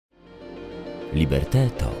Liberte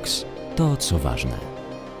Talks. To, co ważne.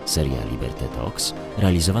 Seria Liberte Talks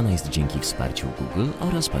realizowana jest dzięki wsparciu Google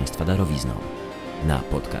oraz Państwa darowizną. Na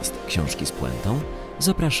podcast Książki z puentą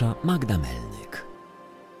zaprasza Magda Melnyk.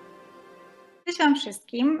 Cześć Wam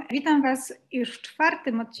wszystkim. Witam Was już w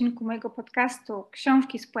czwartym odcinku mojego podcastu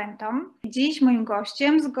Książki z puentą. Dziś moim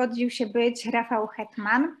gościem zgodził się być Rafał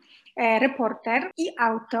Hetman, reporter i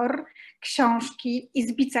autor książki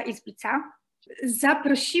Izbica.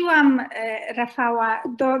 Zaprosiłam Rafała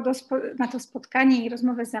na to spotkanie i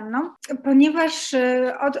rozmowę ze mną, ponieważ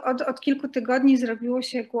od kilku tygodni zrobiło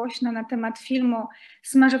się głośno na temat filmu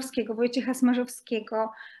Smarzowskiego, Wojciecha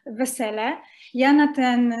Smarzowskiego Wesele. Ja na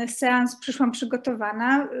ten seans przyszłam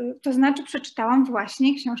przygotowana, to znaczy przeczytałam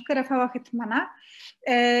właśnie książkę Rafała Hetmana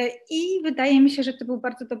i wydaje mi się, że to był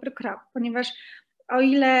bardzo dobry krok, ponieważ o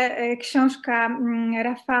ile książka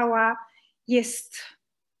Rafała jest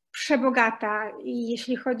przebogata i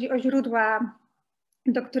jeśli chodzi o źródła,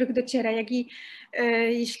 do których dociera, jak i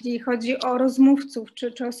jeśli chodzi o rozmówców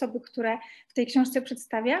czy osoby, które w tej książce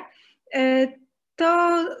przedstawia,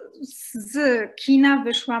 to z kina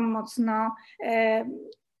wyszłam mocno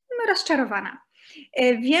rozczarowana.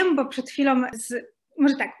 Wiem, bo przed chwilą,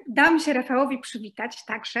 może tak, dam się Rafałowi przywitać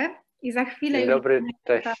także i za chwilę... Dzień dobry,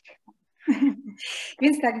 cześć.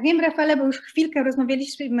 Więc tak, wiem, Rafale, bo już chwilkę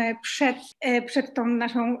rozmawialiśmy przed tą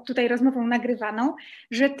naszą tutaj rozmową nagrywaną,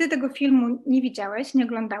 że Ty tego filmu nie widziałeś, nie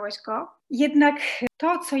oglądałeś go. Jednak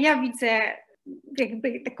to, co ja widzę,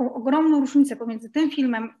 jakby taką ogromną różnicę pomiędzy tym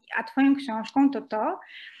filmem a Twoją książką, to,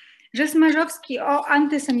 że Smarzowski o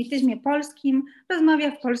antysemityzmie polskim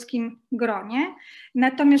rozmawia w polskim gronie,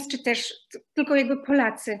 natomiast czy też tylko jakby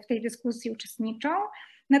Polacy w tej dyskusji uczestniczą,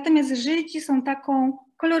 natomiast Żydzi są taką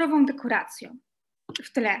kolorową dekoracją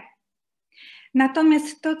w tle.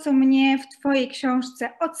 Natomiast to, co mnie w Twojej książce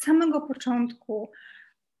od samego początku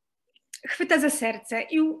chwyta za serce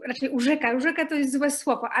i raczej urzeka to jest złe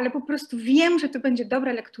słowo, ale po prostu wiem, że to będzie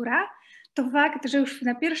dobra lektura, to fakt, że już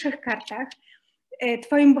na pierwszych kartach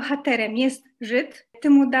Twoim bohaterem jest Żyd, Ty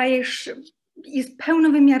mu dajesz, jest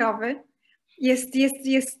pełnowymiarowy,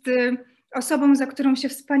 jest osobą, za którą się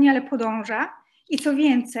wspaniale podąża i co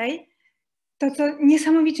więcej, to, co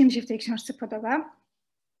niesamowicie mi się w tej książce podoba,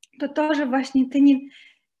 to, że właśnie Ty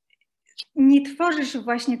nie tworzysz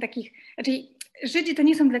właśnie takich, raczej Żydzi to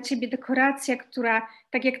nie są dla Ciebie dekoracja, która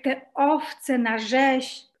tak jak te owce na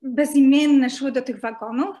rzeź bezimienne szły do tych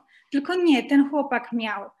wagonów, tylko nie, ten chłopak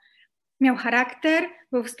miał charakter,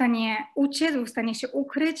 był w stanie uciec, był w stanie się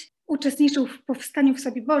ukryć, uczestniczył w powstaniu w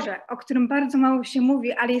Sobiborze, o którym bardzo mało się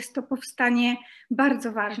mówi, ale jest to powstanie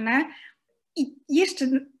bardzo ważne. I jeszcze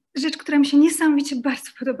rzecz, która mi się niesamowicie bardzo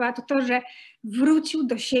podobała, to, że wrócił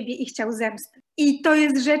do siebie i chciał zemsty. I to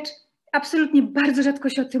jest rzecz, absolutnie bardzo rzadko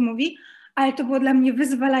się o tym mówi, ale to było dla mnie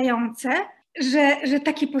wyzwalające, że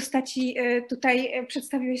takie postaci tutaj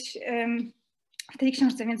przedstawiłeś w tej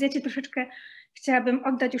książce. Więc ja Ci troszeczkę chciałabym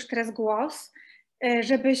oddać już teraz głos,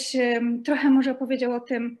 żebyś trochę może opowiedział o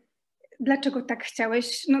tym, dlaczego tak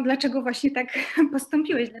chciałeś, dlaczego właśnie tak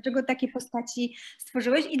postąpiłeś, dlaczego takie postaci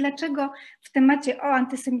stworzyłeś i dlaczego w temacie o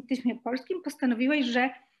antysemityzmie polskim postanowiłeś, że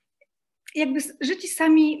jakby Żydzi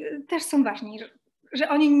sami też są ważni, że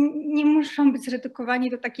oni nie muszą być zredukowani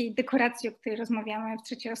do takiej dekoracji, o której rozmawiamy w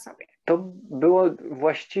trzeciej osobie. To było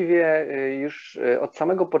właściwie już od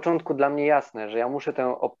samego początku dla mnie jasne, że ja muszę tę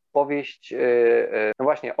opowieść,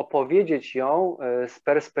 opowiedzieć ją z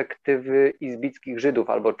perspektywy izbickich Żydów,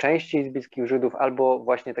 albo części izbickich Żydów, albo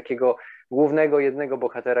właśnie takiego głównego, jednego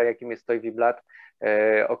bohatera, jakim jest Toy Blat,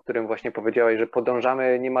 o którym właśnie powiedziałeś, że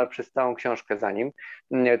podążamy niemal przez całą książkę za nim.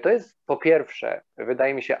 To jest po pierwsze,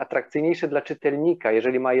 wydaje mi się, atrakcyjniejsze dla czytelnika,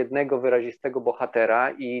 jeżeli ma jednego wyrazistego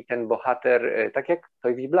bohatera i ten bohater, tak jak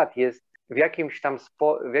Toy Blat, jest w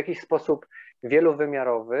jakiś sposób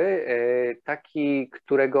wielowymiarowy, taki,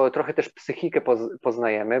 którego trochę też psychikę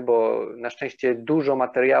poznajemy, bo na szczęście dużo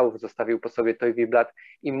materiałów zostawił po sobie Toy Blat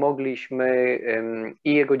i mogliśmy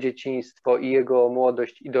i jego dzieciństwo, i jego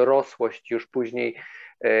młodość, i dorosłość już później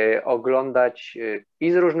oglądać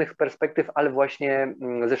i z różnych perspektyw, ale właśnie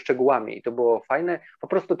ze szczegółami. I to było fajne. Po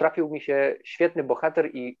prostu trafił mi się świetny bohater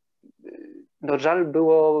i żal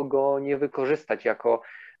było go nie wykorzystać jako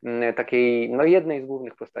takiej, jednej z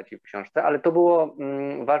głównych postaci w książce, ale to było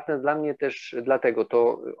ważne dla mnie też dlatego,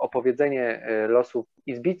 to opowiedzenie losów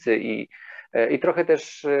Izbicy i trochę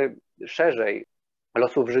też szerzej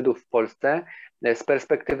losów Żydów w Polsce z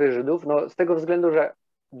perspektywy Żydów, z tego względu, że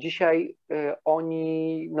dzisiaj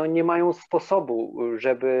oni nie mają sposobu,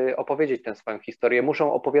 żeby opowiedzieć tę swoją historię.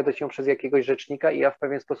 Muszą opowiadać ją przez jakiegoś rzecznika i ja w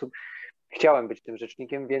pewien sposób chciałem być tym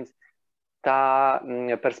rzecznikiem, więc ta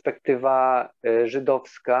perspektywa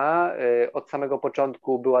żydowska od samego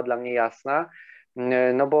początku była dla mnie jasna,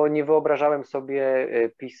 no bo nie wyobrażałem sobie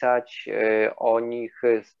pisać o nich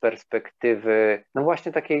z perspektywy, no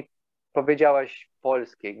właśnie takiej, powiedziałaś,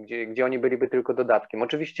 polskiej, gdzie oni byliby tylko dodatkiem.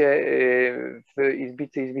 Oczywiście w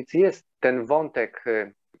Izbicy jest ten wątek,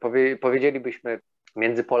 powiedzielibyśmy,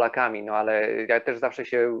 między Polakami, no ale ja też zawsze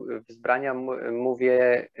się wzbraniam,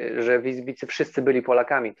 mówię, że w Izbicy wszyscy byli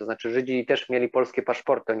Polakami, to znaczy Żydzi też mieli polskie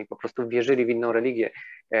paszporty, oni po prostu wierzyli w inną religię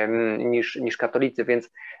niż katolicy,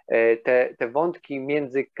 więc te wątki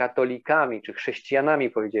między katolikami czy chrześcijanami,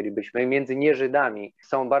 powiedzielibyśmy, między nieżydami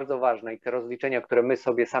są bardzo ważne i te rozliczenia, które my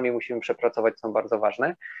sobie sami musimy przepracować, są bardzo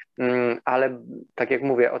ważne, ale tak jak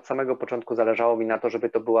mówię, od samego początku zależało mi na to, żeby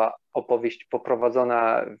to była opowieść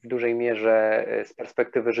poprowadzona w dużej mierze z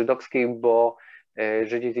perspektywy żydowskiej, bo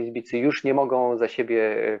Żydzi z Izbicy już nie mogą za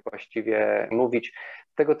siebie właściwie mówić.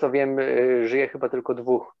 Z tego co wiem, żyje chyba tylko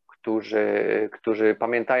dwóch, którzy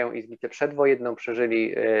pamiętają Izbicę przedwojenną,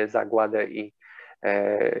 przeżyli zagładę i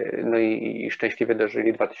szczęśliwie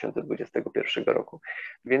dożyli 2021 roku.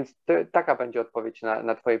 Więc taka będzie odpowiedź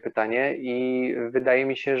na Twoje pytanie i wydaje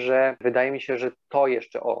mi się, że to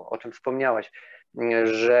jeszcze, o czym wspomniałaś,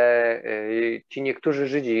 że ci niektórzy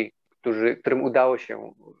Żydzi, którym udało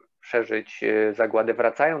się przeżyć zagładę,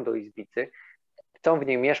 wracają do Izbicy, chcą w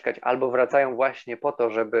niej mieszkać albo wracają właśnie po to,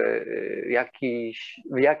 żeby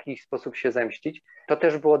w jakiś sposób się zemścić, to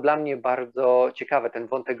też było dla mnie bardzo ciekawe, ten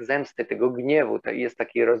wątek zemsty, tego gniewu. Jest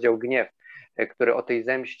taki rozdział Gniew, który o tej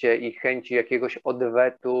zemście i chęci jakiegoś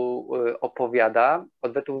odwetu opowiada,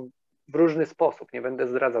 odwetu w różny sposób, nie będę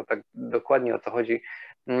zdradzał tak dokładnie, o co chodzi,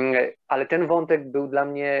 ale ten wątek był dla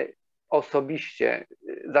mnie osobiście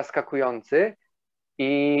zaskakujący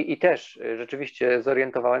i też rzeczywiście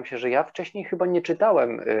zorientowałem się, że ja wcześniej chyba nie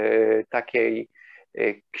czytałem takiej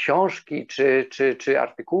książki czy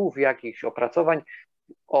artykułów, jakichś opracowań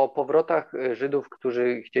o powrotach Żydów,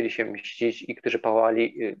 którzy chcieli się mścić i którzy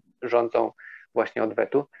pałali rządzą właśnie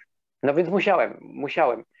odwetu. No więc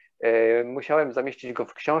musiałem zamieścić go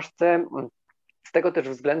w książce, z tego też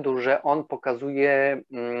względu, że on pokazuje,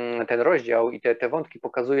 ten rozdział i te wątki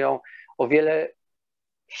pokazują o wiele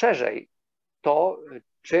szerzej to,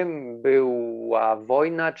 czym była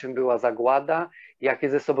wojna, czym była zagłada, jakie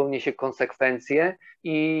ze sobą niesie konsekwencje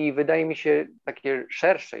i wydaje mi się takie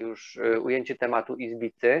szersze już ujęcie tematu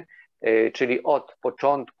Izbicy, czyli od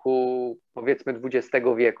początku powiedzmy XX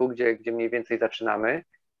wieku, gdzie mniej więcej zaczynamy,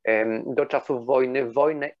 do czasów wojny,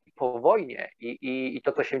 wojnę i po wojnie i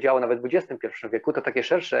to, co się działo nawet w XXI wieku, to takie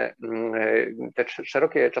szersze, te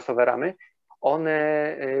szerokie czasowe ramy,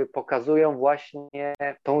 one pokazują właśnie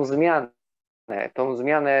tą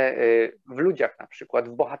zmianę w ludziach na przykład,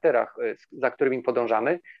 w bohaterach, za którymi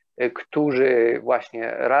podążamy, którzy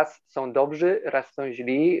właśnie raz są dobrzy, raz są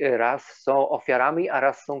źli, raz są ofiarami, a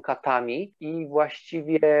raz są katami i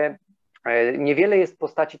właściwie niewiele jest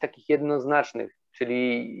postaci takich jednoznacznych,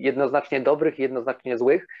 czyli jednoznacznie dobrych i jednoznacznie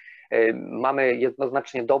złych. Mamy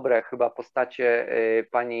jednoznacznie dobre chyba postacie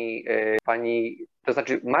to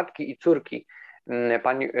znaczy matki i córki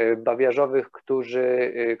pań Bawiarzowych,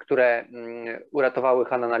 które uratowały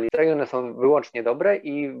Hanna Lisa i one są wyłącznie dobre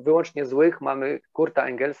i wyłącznie złych mamy Kurta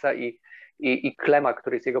Engelsa i Klema,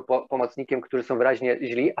 który jest jego pomocnikiem, którzy są wyraźnie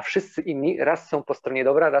źli, a wszyscy inni raz są po stronie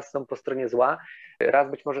dobra, raz są po stronie zła,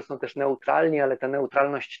 raz być może są też neutralni, ale ta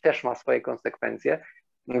neutralność też ma swoje konsekwencje,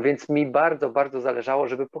 więc mi bardzo, bardzo zależało,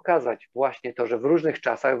 żeby pokazać właśnie to, że w różnych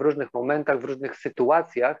czasach, w różnych momentach, w różnych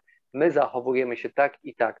sytuacjach my zachowujemy się tak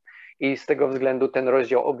i tak. I z tego względu ten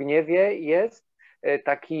rozdział o gniewie jest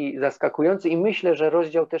taki zaskakujący i myślę, że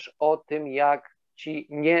rozdział też o tym, jak ci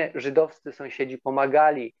nieżydowscy sąsiedzi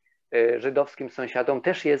pomagali żydowskim sąsiadom,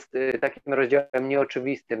 też jest takim rozdziałem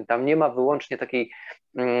nieoczywistym. Tam nie ma wyłącznie takiej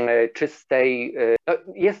czystej, no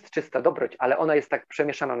jest czysta dobroć, ale ona jest tak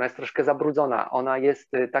przemieszana, ona jest troszkę zabrudzona, ona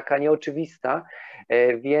jest taka nieoczywista,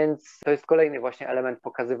 więc to jest kolejny właśnie element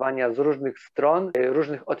pokazywania z różnych stron,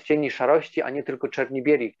 różnych odcieni szarości, a nie tylko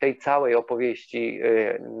czerni-bieli w tej całej opowieści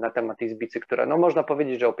na temat Izbicy, która no można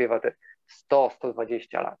powiedzieć, że opiewa te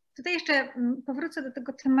 100-120 lat. Tutaj jeszcze powrócę do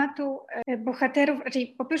tego tematu bohaterów,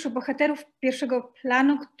 raczej po pierwsze bohaterów pierwszego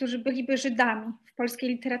planu, którzy byliby Żydami w polskiej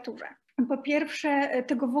literaturze. Po pierwsze,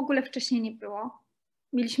 tego w ogóle wcześniej nie było.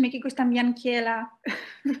 Mieliśmy jakiegoś tam Jankiela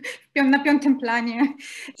na 5. planie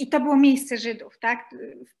i to było miejsce Żydów, tak,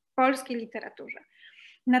 w polskiej literaturze.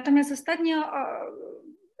 Natomiast ostatnio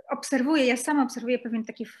ja sama obserwuję pewien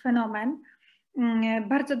taki fenomen,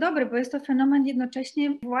 bardzo dobry, bo jest to fenomen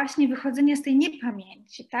jednocześnie właśnie wychodzenia z tej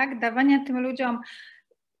niepamięci, tak, dawania tym ludziom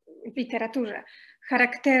w literaturze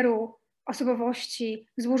charakteru osobowości,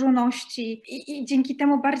 złożoności i dzięki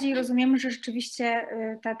temu bardziej rozumiemy, że rzeczywiście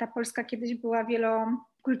ta Polska kiedyś była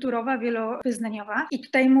wielokulturowa, wielowyznaniowa. I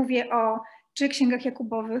tutaj mówię o czy księgach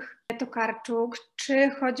Jakubowych, Tokarczuk, czy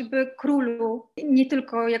choćby Królu, nie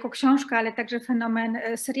tylko jako książka, ale także fenomen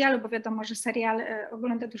serialu, bo wiadomo, że serial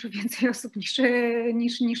ogląda dużo więcej osób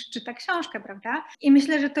niż czyta książkę, prawda? I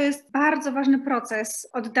myślę, że to jest bardzo ważny proces,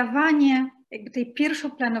 oddawanie jakby tej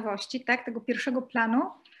pierwszoplanowości, tak, tego pierwszego planu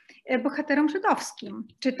bohaterom żydowskim.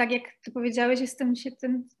 Czy tak jak ty powiedziałeś, się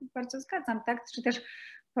tym bardzo zgadzam, tak? Czy też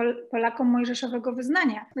Polakom mojżeszowego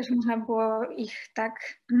wyznania. Też można było ich tak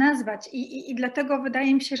nazwać. I dlatego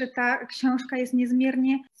wydaje mi się, że ta książka jest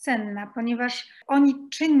niezmiernie cenna, ponieważ oni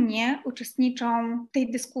czynnie uczestniczą w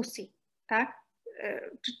tej dyskusji, tak?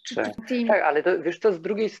 Tak, ale to, wiesz co, z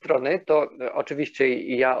drugiej strony, to oczywiście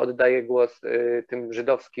ja oddaję głos tym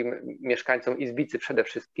żydowskim mieszkańcom Izbicy przede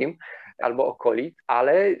wszystkim, albo okolic,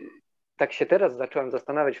 ale tak się teraz zacząłem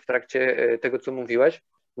zastanawiać w trakcie tego, co mówiłeś,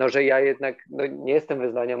 no, że ja jednak nie jestem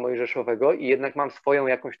wyznania mojżeszowego i jednak mam swoją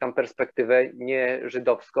jakąś tam perspektywę nie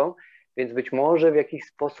żydowską, więc być może w jakiś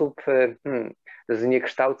sposób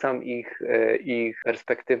zniekształcam ich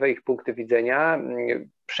perspektywę, ich punkty widzenia,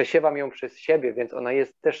 przesiewam ją przez siebie, więc ona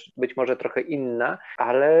jest też być może trochę inna,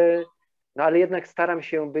 ale jednak staram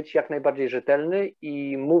się być jak najbardziej rzetelny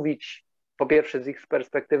i mówić po pierwsze z ich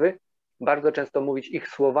perspektywy, bardzo często mówić ich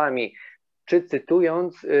słowami, czy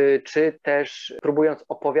cytując, czy też próbując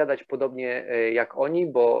opowiadać podobnie jak oni,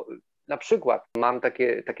 bo na przykład mam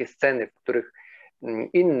takie sceny, w których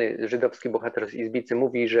inny żydowski bohater z Izbicy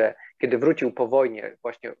mówi, że kiedy wrócił po wojnie,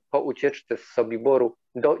 właśnie po ucieczce z Sobiboru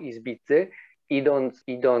do Izbicy, idąc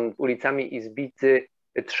ulicami Izbicy,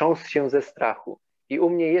 trząsł się ze strachu. I u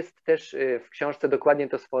mnie jest też w książce dokładnie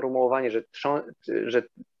to sformułowanie, że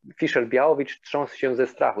Fischer-Białowicz trząsł się ze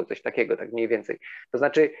strachu, coś takiego, tak mniej więcej. To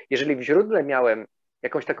znaczy, jeżeli w źródle miałem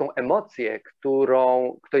jakąś taką emocję,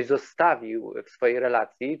 którą ktoś zostawił w swojej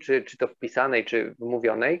relacji, czy to wpisanej, czy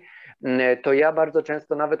wmówionej, to ja bardzo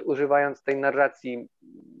często, nawet używając tej narracji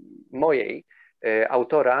mojej,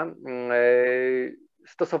 autora,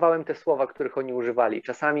 stosowałem te słowa, których oni używali.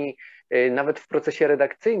 Czasami nawet w procesie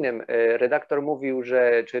redakcyjnym redaktor mówił,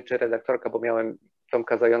 czy redaktorka, bo miałem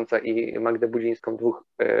Tomka Zająca i Magdę Budzińską, dwóch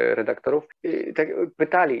redaktorów, tak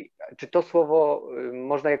pytali, czy to słowo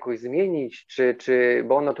można jakoś zmienić,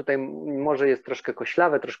 bo ono tutaj może jest troszkę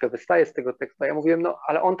koślawe, troszkę wystaje z tego tekstu. Ja mówiłem, no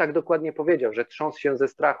ale on tak dokładnie powiedział, że trząsł się ze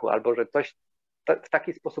strachu, albo że coś w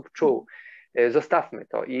taki sposób czuł. Zostawmy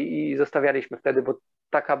to i zostawialiśmy wtedy, bo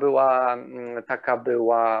takie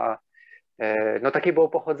było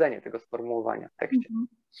pochodzenie tego sformułowania w tekście.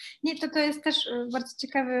 Nie, to jest też bardzo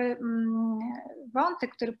ciekawy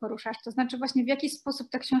wątek, który poruszasz, to znaczy właśnie w jaki sposób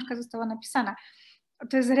ta książka została napisana.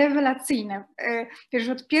 To jest rewelacyjne. Wiesz,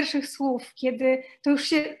 od pierwszych słów, kiedy to już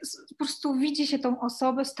się po prostu widzi się tą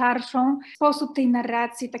osobę starszą, sposób tej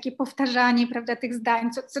narracji, takie powtarzanie, prawda, tych zdań,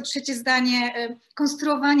 co trzecie zdanie,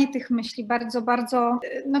 konstruowanie tych myśli bardzo, bardzo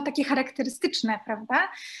takie charakterystyczne,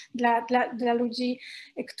 prawda, dla ludzi,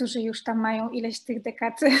 którzy już tam mają ileś tych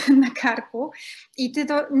dekad na karku. I ty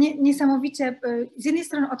to niesamowicie z jednej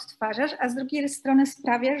strony odtwarzasz, a z drugiej strony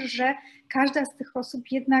sprawiasz, że każda z tych osób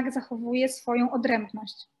jednak zachowuje swoją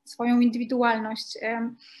odrębność, swoją indywidualność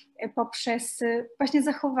poprzez właśnie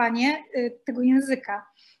zachowanie tego języka.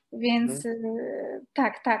 Więc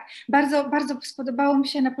tak. Bardzo, bardzo spodobało mi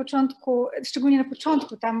się na początku, szczególnie na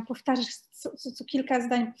początku, tam powtarzasz co kilka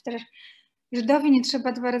zdań, powtarzasz, Żydowi nie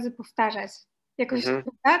trzeba 2 razy powtarzać. Jakoś,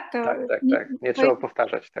 tak? Tak. Nie trzeba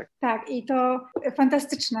powtarzać, tak. Tak, i to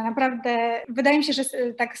fantastyczne, naprawdę. Wydaje mi się, że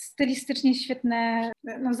tak stylistycznie świetne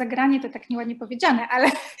zagranie, to tak nieładnie powiedziane, ale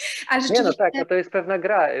rzeczywiście... Nie, tak, to jest pewna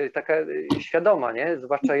gra, taka świadoma, nie?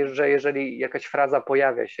 Zwłaszcza, że jeżeli jakaś fraza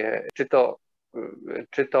pojawia się,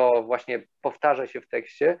 czy to właśnie powtarza się w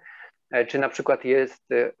tekście, czy na przykład jest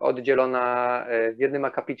oddzielona w jednym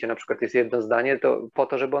akapicie, na przykład jest jedno zdanie, to po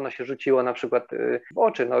to, żeby ono się rzuciło na przykład w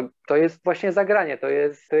oczy, to jest właśnie zagranie, to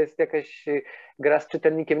jest jakaś gra z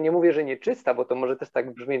czytelnikiem, nie mówię, że nieczysta, bo to może też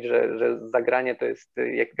tak brzmieć, że zagranie to jest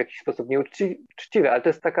w jakiś sposób nieuczciwe, ale to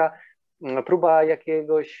jest taka próba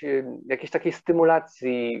jakiejś takiej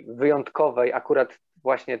stymulacji wyjątkowej, akurat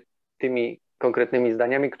właśnie tymi konkretnymi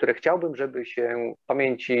zdaniami, które chciałbym, żeby się w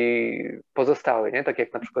pamięci pozostały, nie? Tak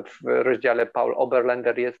jak na przykład w rozdziale Paul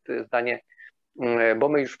Oberländer jest zdanie, bo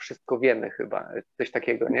my już wszystko wiemy chyba, coś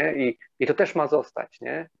takiego, nie? I to też ma zostać,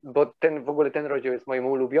 nie? Bo w ogóle ten rozdział jest moim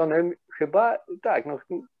ulubionym chyba,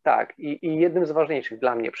 tak, i jednym z ważniejszych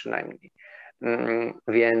dla mnie przynajmniej.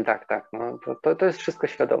 Więc tak, to jest wszystko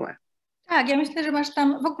świadome. Tak, ja myślę, że masz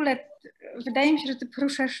tam w ogóle, wydaje mi się, że ty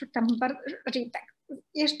poruszasz tam bardzo,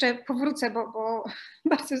 jeszcze powrócę, bo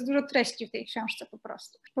bardzo jest dużo treści w tej książce po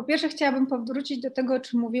prostu. Po pierwsze chciałabym powrócić do tego, o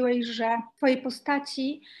czym mówiłeś, że twoje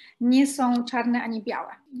postaci nie są czarne ani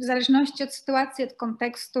białe. W zależności od sytuacji, od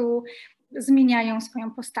kontekstu zmieniają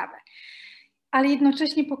swoją postawę. Ale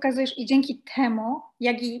jednocześnie pokazujesz i dzięki temu,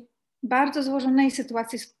 jak i bardzo złożonej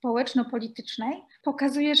sytuacji społeczno-politycznej,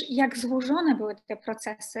 pokazujesz, jak złożone były te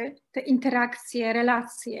procesy, te interakcje,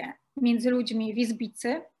 relacje między ludźmi w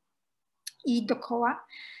izbicy i dokoła.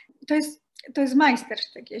 To jest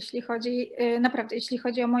majstersztyk, jeśli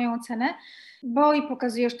chodzi o moją ocenę, bo i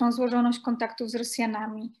pokazujesz tą złożoność kontaktów z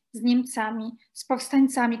Rosjanami, z Niemcami, z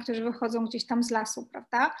powstańcami, którzy wychodzą gdzieś tam z lasu,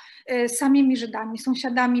 prawda? Samymi Żydami,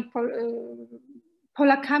 sąsiadami,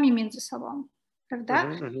 Polakami między sobą, prawda?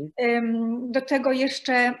 Do tego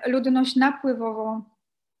jeszcze ludność napływową,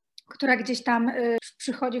 która gdzieś tam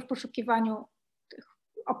przychodzi w poszukiwaniu tych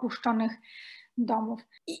opuszczonych domów.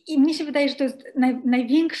 I mnie się wydaje, że to jest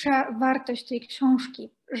największa wartość tej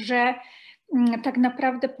książki, że tak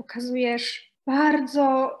naprawdę pokazujesz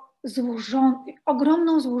bardzo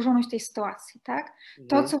ogromną złożoność tej sytuacji, tak?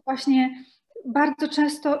 To, co właśnie bardzo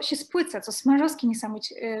często się spłyca, co Smarzowski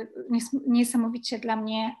niesamowicie dla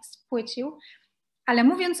mnie spłycił, ale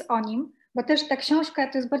mówiąc o nim, bo też ta książka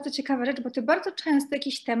to jest bardzo ciekawa rzecz, bo ty bardzo często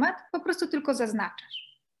jakiś temat po prostu tylko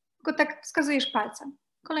zaznaczasz, tylko tak wskazujesz palcem.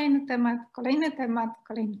 Kolejny temat, kolejny temat,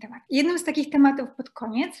 kolejny temat. Jednym z takich tematów pod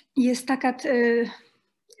koniec jest taka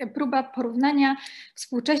próba porównania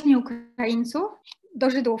współcześnie Ukraińców do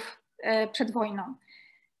Żydów przed wojną.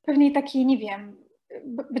 Pewnie takiej, nie wiem,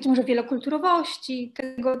 być może wielokulturowości,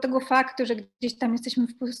 tego faktu, że gdzieś tam jesteśmy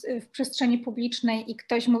w przestrzeni publicznej i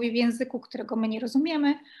ktoś mówi w języku, którego my nie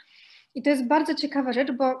rozumiemy. I to jest bardzo ciekawa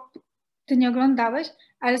rzecz, bo ty nie oglądałeś,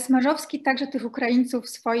 ale Smarzowski także tych Ukraińców w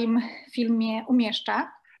swoim filmie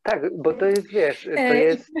umieszcza. Tak, bo to jest, wiesz,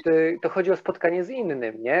 to chodzi o spotkanie z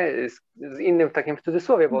innym, nie? Z innym w takim w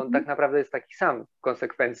cudzysłowie, bo on tak naprawdę jest taki sam w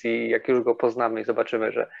konsekwencji, jak już go poznamy i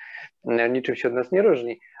zobaczymy, że niczym się od nas nie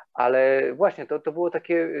różni. Ale właśnie to było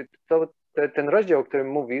takie, ten rozdział, o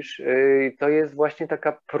którym mówisz, to jest właśnie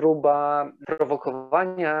taka próba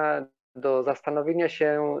prowokowania do zastanowienia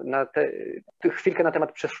się chwilkę na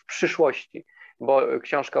temat przyszłości, bo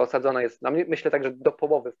książka osadzona jest, myślę tak, że do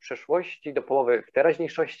połowy w przeszłości, do połowy w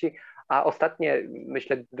teraźniejszości, a ostatnie,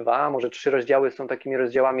 myślę, 2, może 3 rozdziały są takimi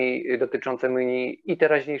rozdziałami dotyczącymi i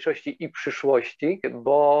teraźniejszości, i przyszłości,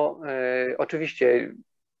 bo oczywiście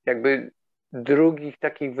jakby drugich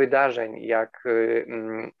takich wydarzeń,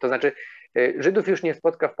 to znaczy Żydów już nie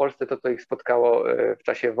spotka w Polsce to, co ich spotkało w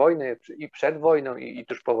czasie wojny i przed wojną i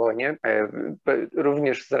tuż po wojnie,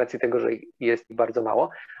 również z racji tego, że jest ich bardzo mało,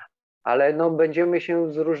 ale no, będziemy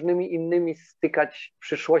się z różnymi innymi stykać w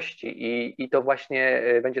przyszłości i to właśnie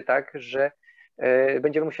będzie tak, że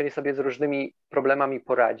będziemy musieli sobie z różnymi problemami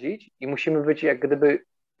poradzić i musimy być jak gdyby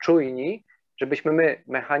czujni, żebyśmy my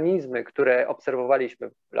mechanizmy, które obserwowaliśmy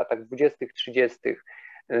w latach 20., 30.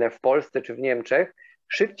 w Polsce czy w Niemczech,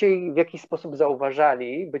 szybciej w jakiś sposób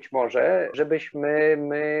zauważali, być może, żebyśmy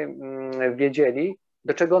my wiedzieli,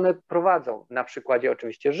 do czego one prowadzą. Na przykładzie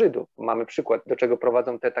oczywiście Żydów. Mamy przykład, do czego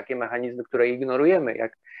prowadzą te takie mechanizmy, które ignorujemy,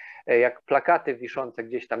 jak plakaty wiszące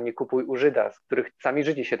gdzieś tam "nie kupuj u Żyda", z których sami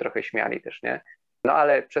Żydzi się trochę śmiali też, nie? No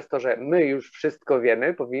ale przez to, że my już wszystko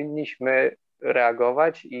wiemy, powinniśmy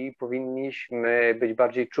reagować i powinniśmy być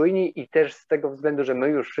bardziej czujni i też z tego względu, że my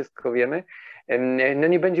już wszystko wiemy, no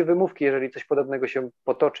nie będzie wymówki, jeżeli coś podobnego się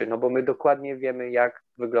potoczy, no bo my dokładnie wiemy, jak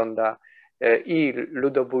wygląda i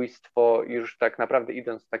ludobójstwo, już tak naprawdę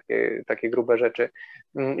idąc w takie grube rzeczy,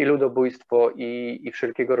 i ludobójstwo, i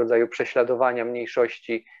wszelkiego rodzaju prześladowania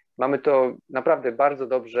mniejszości. Mamy to naprawdę bardzo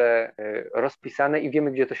dobrze rozpisane i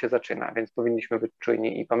wiemy, gdzie to się zaczyna, więc powinniśmy być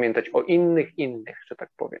czujni i pamiętać o innych, że tak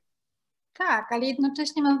powiem. Tak, ale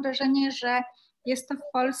jednocześnie mam wrażenie, że jest to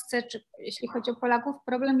w Polsce, czy jeśli chodzi o Polaków,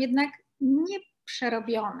 problem jednak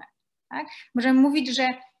nieprzerobiony. Tak? Możemy mówić, że,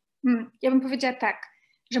 ja bym powiedziała tak,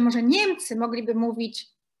 że może Niemcy mogliby mówić,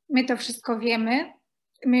 my to wszystko wiemy,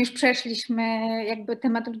 my już przeszliśmy jakby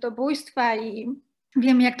temat ludobójstwa i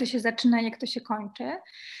wiemy, jak to się zaczyna, jak to się kończy.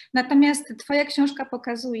 Natomiast twoja książka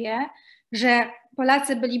pokazuje, że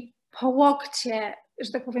Polacy byli po łokcie,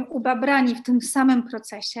 że tak powiem, ubabrani w tym samym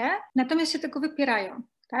procesie, natomiast się tego wypierają,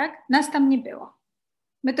 tak? Nas tam nie było.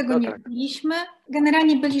 My tego nie robiliśmy.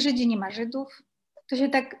 Generalnie byli Żydzi, nie ma Żydów.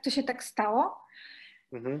 To się tak stało.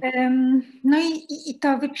 No i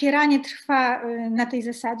to wypieranie trwa na tej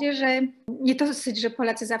zasadzie, że nie dosyć, że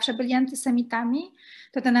Polacy zawsze byli antysemitami,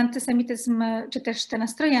 to ten antysemityzm, czy też te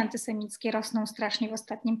nastroje antysemickie rosną strasznie w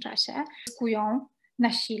ostatnim czasie, zyskują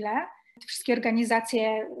na sile. wszystkie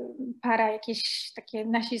organizacje jakieś takie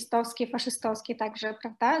nazistowskie, faszystowskie także,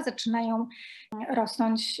 prawda, zaczynają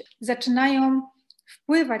rosnąć, zaczynają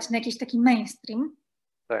wpływać na jakiś taki mainstream.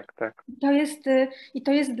 Tak, tak.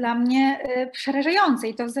 To jest dla mnie przerażające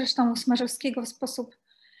i to zresztą u Smarzowskiego w sposób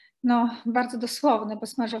bardzo dosłowny, bo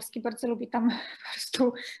Smarzowski bardzo lubi tam po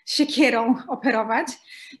prostu siekierą operować,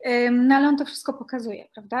 ale on to wszystko pokazuje,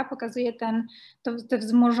 prawda? Pokazuje te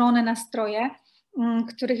wzmożone nastroje,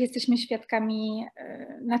 których jesteśmy świadkami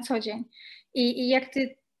na co dzień. I jak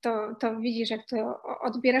ty to widzisz, jak to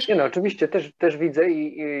odbierasz? Nie no, oczywiście też widzę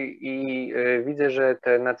i widzę, że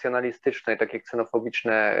te nacjonalistyczne, takie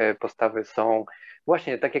ksenofobiczne postawy są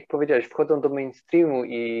właśnie, tak jak powiedziałeś, wchodzą do mainstreamu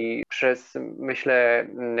i przez, myślę,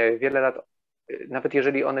 wiele lat, nawet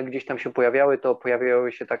jeżeli one gdzieś tam się pojawiały, to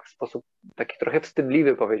pojawiały się tak w sposób taki trochę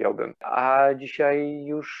wstydliwy, powiedziałbym. A dzisiaj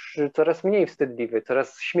już coraz mniej wstydliwy,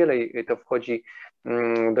 coraz śmielej to wchodzi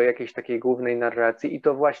do jakiejś takiej głównej narracji i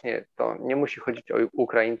to właśnie, to nie musi chodzić o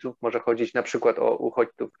Ukraińców, może chodzić na przykład o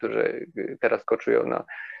uchodźców, którzy teraz koczują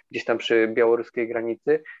gdzieś tam przy białoruskiej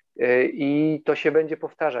granicy i to się będzie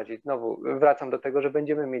powtarzać. I znowu wracam do tego, że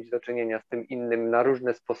będziemy mieć do czynienia z tym innym na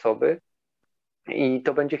różne sposoby i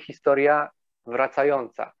to będzie historia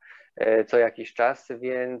wracająca co jakiś czas,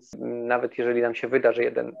 więc nawet jeżeli nam się wyda, że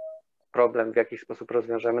jeden problem w jakiś sposób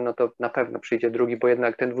rozwiążemy, no to na pewno przyjdzie drugi, bo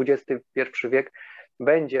jednak ten XXI wiek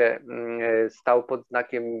będzie stał pod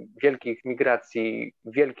znakiem wielkich migracji,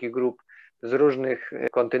 wielkich grup z różnych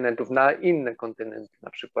kontynentów na inne kontynenty na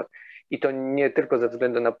przykład. I to nie tylko ze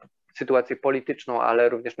względu na sytuację polityczną, ale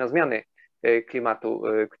również na zmiany klimatu,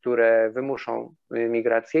 które wymuszą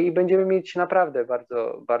migrację i będziemy mieć naprawdę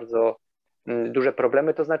bardzo, bardzo duże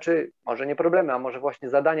problemy, to znaczy może nie problemy, a może właśnie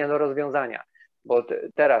zadania do rozwiązania, bo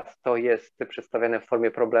teraz to jest przedstawiane w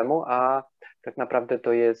formie problemu, a tak naprawdę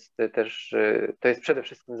to jest przede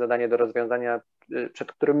wszystkim zadanie do rozwiązania,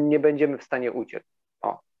 przed którym nie będziemy w stanie uciec.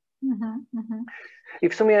 I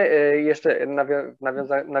w sumie jeszcze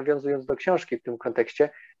nawiązując do książki w tym kontekście,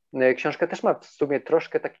 książka też ma w sumie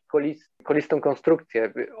troszkę taką kolistą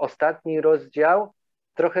konstrukcję. Ostatni rozdział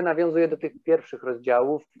trochę nawiązuje do tych pierwszych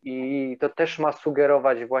rozdziałów i to też ma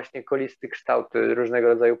sugerować właśnie kolisty kształt różnego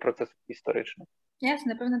rodzaju procesów historycznych.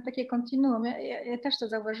 Jasne, pewne takie kontinuum. Ja też to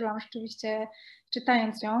zauważyłam rzeczywiście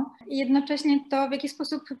czytając ją. I jednocześnie to, w jaki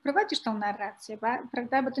sposób prowadzisz tą narrację,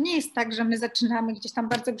 prawda? Bo to nie jest tak, że my zaczynamy gdzieś tam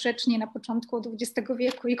bardzo grzecznie na początku XX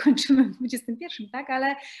wieku i kończymy w XXI, tak?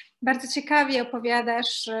 Ale bardzo ciekawie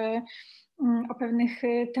opowiadasz o pewnych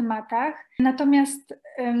tematach. Natomiast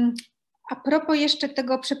a propos jeszcze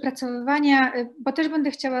tego przepracowywania, bo też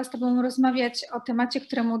będę chciała z Tobą rozmawiać o temacie,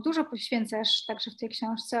 któremu dużo poświęcasz także w tej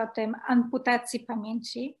książce, o tym amputacji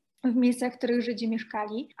pamięci w miejscach, w których Żydzi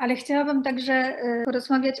mieszkali, ale chciałabym także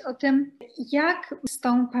porozmawiać o tym, jak z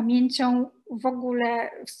tą pamięcią w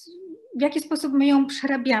ogóle, w jaki sposób my ją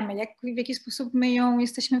przerabiamy, w jaki sposób my ją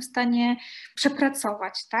jesteśmy w stanie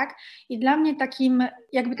przepracować, tak? I dla mnie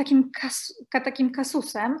takim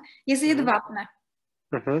kasusem jest jedwabne.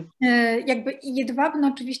 Jakby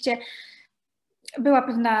jedwabne oczywiście była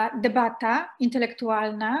pewna debata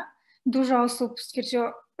intelektualna, dużo osób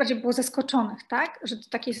stwierdziło, bardziej było zaskoczonych, tak, że do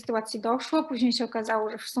takiej sytuacji doszło, później się okazało,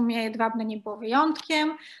 że w sumie jedwabne nie było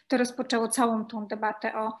wyjątkiem, to rozpoczęło całą tą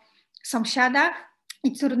debatę o sąsiadach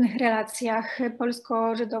i trudnych relacjach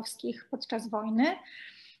polsko-żydowskich podczas wojny.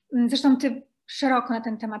 Zresztą ty szeroko na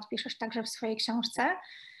ten temat piszesz także w swojej książce.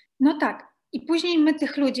 No tak. I później my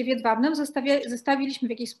tych ludzi w Jedwabnem zostawiliśmy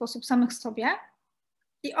w jakiś sposób samych sobie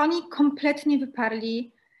i oni kompletnie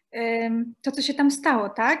wyparli to, co się tam stało,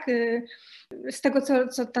 tak? Z tego,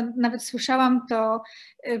 co tam nawet słyszałam, to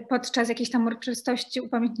podczas jakichś tam uroczystości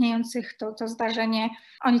upamiętniających to zdarzenie,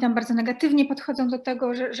 oni tam bardzo negatywnie podchodzą do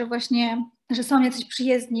tego, że właśnie, że są jacyś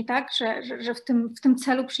przyjezdni, tak? Że w tym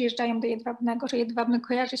celu przyjeżdżają do Jedwabnego, że Jedwabny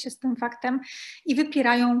kojarzy się z tym faktem i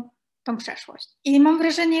wypierają tą przeszłość. I mam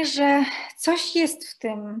wrażenie, że coś jest w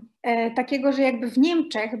tym takiego, że jakby w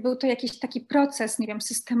Niemczech był to jakiś taki proces, nie wiem,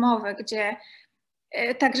 systemowy, gdzie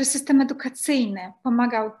także system edukacyjny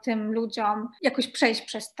pomagał tym ludziom jakoś przejść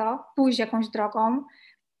przez to, pójść jakąś drogą,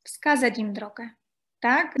 wskazać im drogę,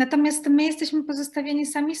 tak? Natomiast my jesteśmy pozostawieni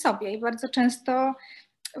sami sobie i bardzo często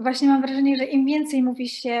właśnie mam wrażenie, że im więcej mówi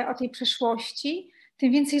się o tej przeszłości,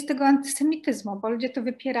 tym więcej jest tego antysemityzmu, bo ludzie to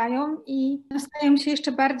wypierają i stają się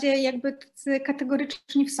jeszcze bardziej jakby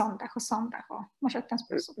kategoryczni w sądach, może w ten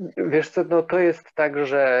sposób. Wiesz co, no to jest tak,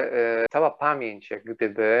 że cała pamięć, jak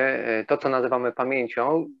gdyby, to co nazywamy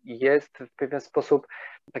pamięcią, jest w pewien sposób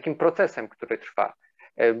takim procesem, który trwa,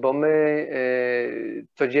 bo my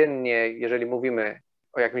codziennie, jeżeli mówimy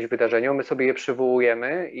o jakimś wydarzeniu, my sobie je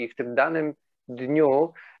przywołujemy i w tym danym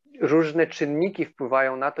dniu różne czynniki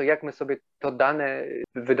wpływają na to, jak my sobie to dane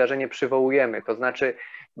wydarzenie przywołujemy. To znaczy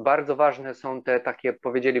bardzo ważne są te takie,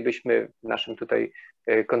 powiedzielibyśmy w naszym tutaj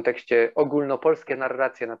kontekście, ogólnopolskie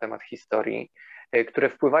narracje na temat historii, które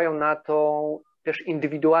wpływają na tą też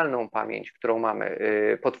indywidualną pamięć, którą mamy.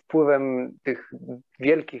 Pod wpływem tych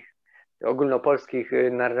wielkich ogólnopolskich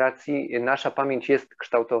narracji nasza pamięć jest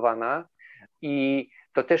kształtowana i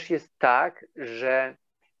to też jest tak, że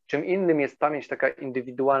czym innym jest pamięć taka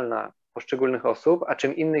indywidualna poszczególnych osób, a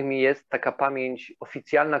czym innym jest taka pamięć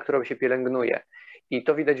oficjalna, którą się pielęgnuje. I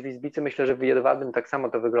to widać w Izbicy, myślę, że w Jedwabnym tak samo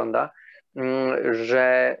to wygląda,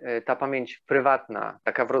 że ta pamięć prywatna,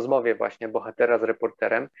 taka w rozmowie właśnie bohatera z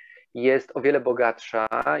reporterem, jest o wiele bogatsza,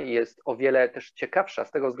 jest o wiele też ciekawsza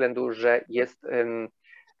z tego względu, że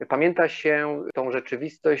pamięta się tą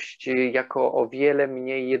rzeczywistość jako o wiele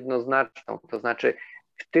mniej jednoznaczną, to znaczy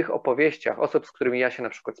w tych opowieściach osób, z którymi ja się na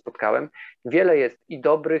przykład spotkałem, wiele jest i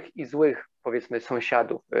dobrych, i złych, powiedzmy,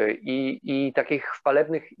 sąsiadów, i takich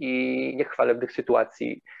chwalebnych i niechwalebnych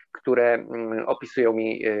sytuacji, które opisują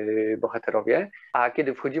mi bohaterowie. A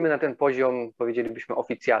kiedy wchodzimy na ten poziom, powiedzielibyśmy,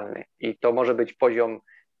 oficjalny, i to może być poziom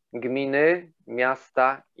gminy,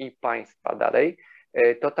 miasta i państwa dalej,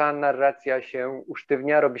 to ta narracja się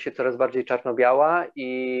usztywnia, robi się coraz bardziej czarno-biała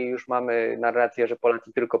i już mamy narrację, że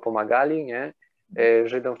Polacy tylko pomagali, nie?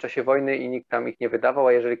 Żydom w czasie wojny i nikt tam ich nie wydawał,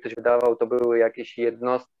 a jeżeli ktoś wydawał, to były jakieś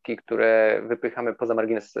jednostki, które wypychamy poza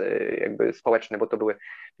margines jakby społeczny, bo to były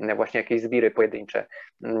właśnie jakieś zbiry pojedyncze,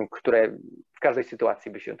 które w każdej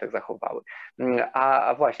sytuacji by się tak zachowały.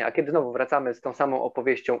 A właśnie, a kiedy znowu wracamy z tą samą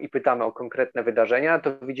opowieścią i pytamy o konkretne wydarzenia,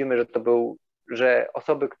 to widzimy, że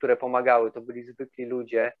osoby, które pomagały, to byli zwykli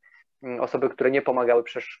ludzie, osoby, które nie pomagały,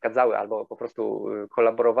 przeszkadzały albo po prostu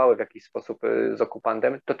kolaborowały w jakiś sposób z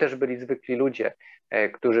okupantem, to też byli zwykli ludzie,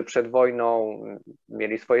 którzy przed wojną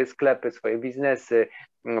mieli swoje sklepy, swoje biznesy,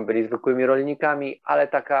 byli zwykłymi rolnikami, ale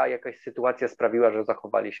taka jakaś sytuacja sprawiła, że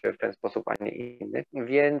zachowali się w ten sposób, a nie inny.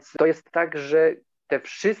 Więc to jest tak, że te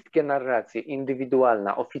wszystkie narracje,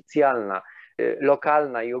 indywidualna, oficjalna,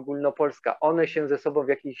 lokalna i ogólnopolska, one się ze sobą w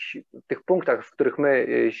jakichś tych punktach, w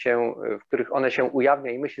których one się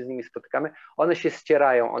ujawnia i my się z nimi spotykamy, one się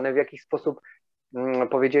ścierają, one w jakiś sposób,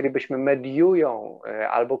 powiedzielibyśmy, mediują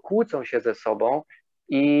albo kłócą się ze sobą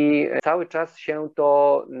i cały czas się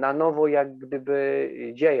to na nowo jak gdyby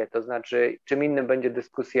dzieje. To znaczy, czym innym będzie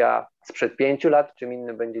dyskusja sprzed 5 lat, czym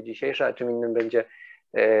innym będzie dzisiejsza, a czym innym będzie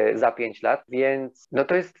za 5 lat, więc no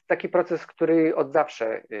to jest taki proces, który od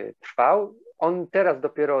zawsze trwał. On teraz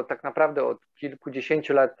dopiero tak naprawdę od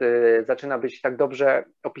kilkudziesięciu lat zaczyna być tak dobrze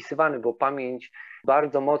opisywany, bo pamięć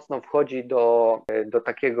bardzo mocno wchodzi do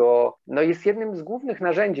takiego, no jest jednym z głównych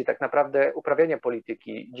narzędzi tak naprawdę uprawiania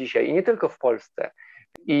polityki dzisiaj i nie tylko w Polsce.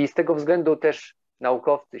 I z tego względu też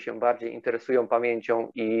naukowcy się bardziej interesują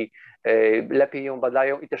pamięcią i lepiej ją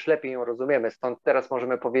badają i też lepiej ją rozumiemy. Stąd teraz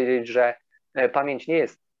możemy powiedzieć, że pamięć nie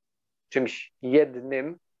jest czymś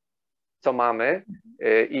jednym, co mamy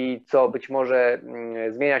i co być może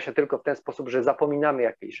zmienia się tylko w ten sposób, że zapominamy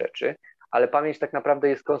jakiejś rzeczy, ale pamięć tak naprawdę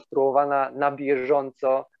jest konstruowana na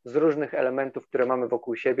bieżąco z różnych elementów, które mamy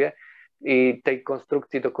wokół siebie i tej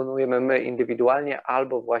konstrukcji dokonujemy my indywidualnie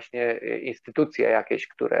albo właśnie instytucje jakieś,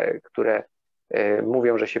 które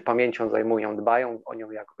mówią, że się pamięcią zajmują, dbają o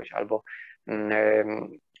nią jakoś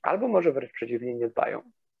albo może wręcz przeciwnie, nie dbają.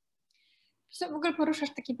 W ogóle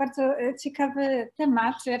poruszasz taki bardzo ciekawy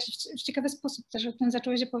temat, w ciekawy sposób też o tym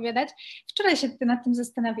zacząłeś opowiadać. Wczoraj się nad tym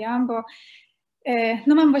zastanawiałam, bo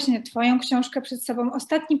no mam właśnie Twoją książkę przed sobą.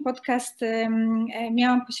 Ostatni podcast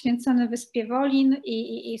miałam poświęcony Wyspie Wolin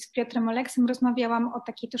i z Piotrem Oleksem rozmawiałam o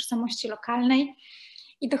takiej tożsamości lokalnej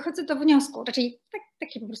i dochodzę do wniosku, raczej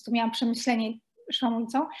takie po prostu miałam przemyślenie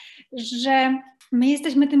szłamącą, że my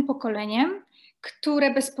jesteśmy tym pokoleniem,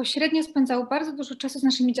 które bezpośrednio spędzało bardzo dużo czasu z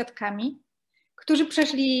naszymi dziadkami, którzy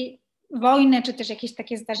przeszli wojnę, czy też jakieś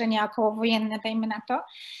takie zdarzenia okołowojenne, dajmy na to.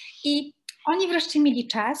 I oni wreszcie mieli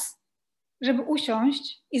czas, żeby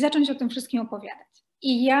usiąść i zacząć o tym wszystkim opowiadać.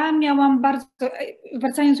 I ja miałam bardzo,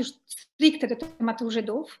 wracając już stricte do tematu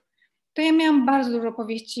Żydów, to ja miałam bardzo dużo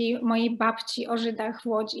opowieści mojej babci o Żydach w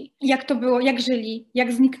Łodzi. Jak to było, jak żyli,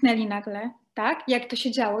 jak zniknęli nagle, tak? Jak to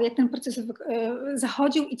się działo, jak ten proces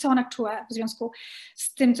zachodził i co ona czuła w związku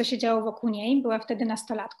z tym, co się działo wokół niej. Była wtedy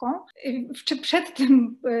nastolatką. Przed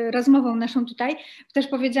tym rozmową naszą tutaj też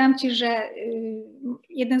powiedziałam Ci, że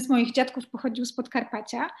jeden z moich dziadków pochodził z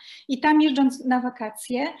Podkarpacia i tam jeżdżąc na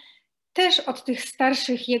wakacje też od tych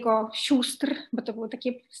starszych jego sióstr, bo to były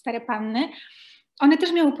takie stare panny, one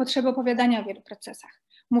też miały potrzebę opowiadania o wielu procesach.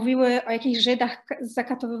 Mówiły o jakichś Żydach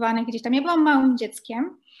zakatowywanych gdzieś tam. Ja byłam małym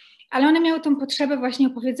dzieckiem, ale one miały tą potrzebę właśnie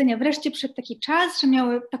opowiedzenia, wreszcie przyszedł taki czas, że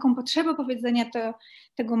miały taką potrzebę opowiedzenia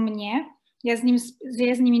tego mnie. Ja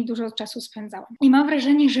z nimi dużo czasu spędzałam. I mam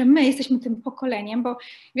wrażenie, że my jesteśmy tym pokoleniem, bo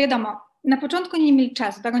wiadomo, na początku nie mieli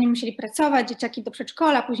czasu, tak? Oni musieli pracować, dzieciaki do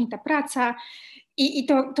przedszkola, później ta praca i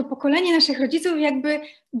to pokolenie naszych rodziców jakby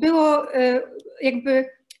było, jakby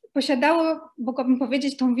posiadało, mogłabym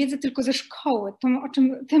powiedzieć, tą wiedzę tylko ze szkoły, tą, o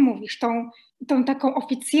czym ty mówisz, tą taką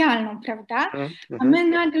oficjalną, prawda? A my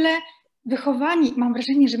nagle wychowani, mam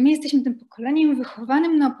wrażenie, że my jesteśmy tym pokoleniem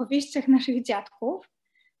wychowanym na opowieściach naszych dziadków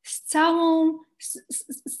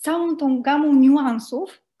z całą tą gamą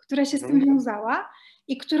niuansów, która się z tym wiązała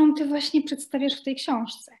i którą ty właśnie przedstawiasz w tej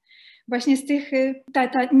książce. Właśnie z tych, ta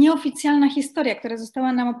nieoficjalna historia, która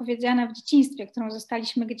została nam opowiedziana w dzieciństwie, którą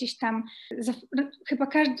zostaliśmy gdzieś tam, chyba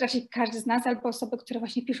każdy z nas, albo osoby, które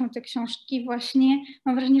właśnie piszą te książki, właśnie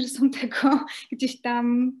mam wrażenie, że są tego gdzieś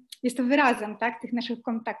tam, jest to wyrazem, tak, tych naszych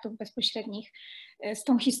kontaktów bezpośrednich z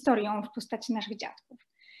tą historią w postaci naszych dziadków.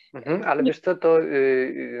 Ale wiesz co, to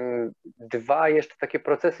dwa jeszcze takie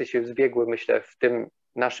procesy się zbiegły, myślę, w tym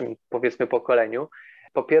naszym, powiedzmy, pokoleniu.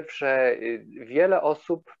 Po pierwsze, wiele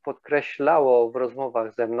osób podkreślało w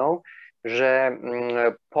rozmowach ze mną, że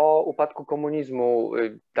po upadku komunizmu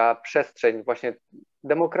ta przestrzeń, właśnie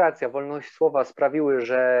demokracja, wolność słowa sprawiły,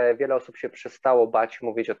 że wiele osób się przestało bać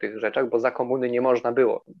mówić o tych rzeczach, bo za komuny nie można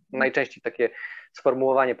było. Najczęściej takie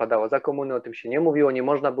sformułowanie padało, za komuny o tym się nie mówiło, nie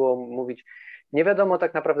można było mówić. Nie wiadomo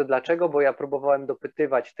tak naprawdę dlaczego, bo ja próbowałem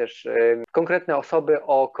dopytywać też konkretne osoby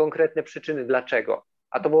o konkretne przyczyny dlaczego.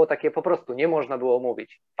 A to było takie po prostu, nie można było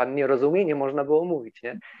mówić. Pan nie rozumie, nie można było mówić,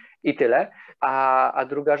 nie? I tyle. A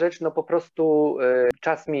druga rzecz, no po prostu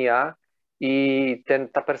czas mija i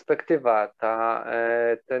ta perspektywa,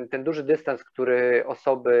 ten duży dystans, który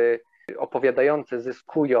osoby opowiadające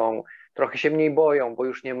zyskują, trochę się mniej boją, bo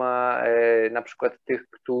już nie ma na przykład tych,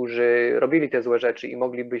 którzy robili te złe rzeczy i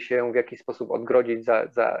mogliby się w jakiś sposób odgrodzić,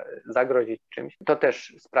 zagrozić czymś. To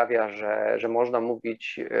też sprawia, że można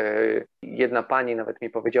mówić. Jedna pani nawet mi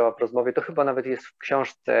powiedziała w rozmowie, to chyba nawet jest w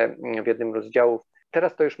książce w jednym rozdziału,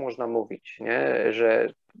 teraz to już można mówić, nie?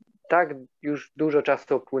 Że tak już dużo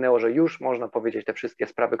czasu upłynęło, że już można powiedzieć te wszystkie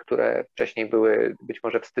sprawy, które wcześniej były być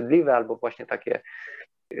może wstydliwe albo właśnie takie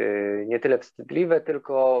nie tyle wstydliwe,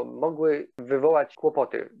 tylko mogły wywołać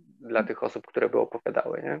kłopoty dla tych osób, które by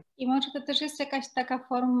opowiadały. Nie? I może to też jest jakaś taka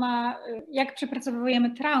forma, jak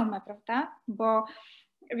przepracowujemy traumę, prawda? Bo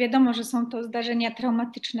wiadomo, że są to zdarzenia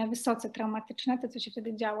traumatyczne, wysoce traumatyczne, to co się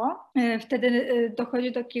wtedy działo. Wtedy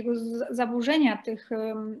dochodzi do takiego zaburzenia tych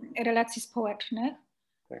relacji społecznych.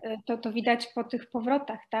 To widać po tych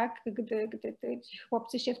powrotach, tak? Gdy ci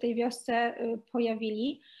chłopcy się w tej wiosce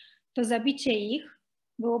pojawili, to zabicie ich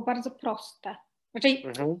było bardzo proste. Raczej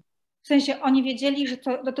w sensie oni wiedzieli, że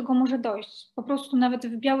do tego może dojść. Po prostu nawet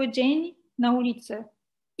w biały dzień na ulicy.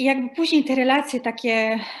 I jakby później te relacje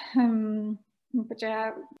takie,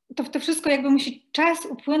 to wszystko jakby musi czas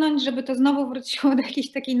upłynąć, żeby to znowu wróciło do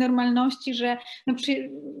jakiejś takiej normalności,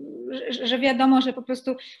 że wiadomo, że po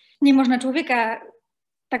prostu nie można człowieka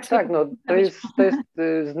tak, no to jest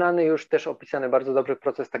znany już też opisany bardzo dobrze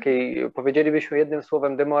proces takiej, powiedzielibyśmy jednym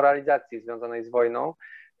słowem, demoralizacji związanej z wojną,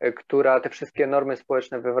 która te wszystkie normy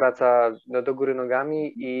społeczne wywraca do góry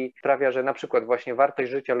nogami i sprawia, że na przykład właśnie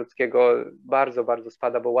wartość życia ludzkiego bardzo, bardzo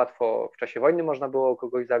spada, bo łatwo w czasie wojny można było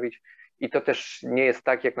kogoś zabić i to też nie jest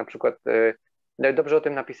tak, jak na przykład, dobrze o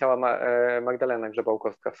tym napisała Magdalena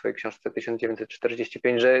Grzebałkowska w swojej książce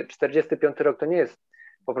 1945, że 45 rok to nie jest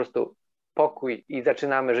po prostu pokój i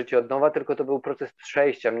zaczynamy życie od nowa, tylko to był proces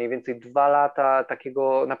przejścia, mniej więcej 2 lata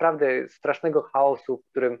takiego naprawdę strasznego chaosu,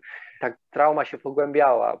 w którym ta trauma się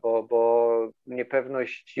pogłębiała, bo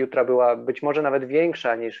niepewność jutra była być może nawet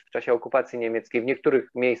większa niż w czasie okupacji niemieckiej w niektórych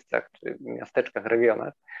miejscach, czy miasteczkach,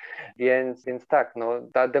 regionach. Więc tak, no,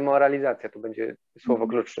 ta demoralizacja to będzie słowo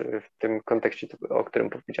klucz w tym kontekście, o którym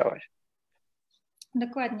powiedziałaś.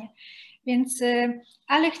 Dokładnie. Więc,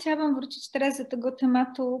 ale chciałabym wrócić teraz do tego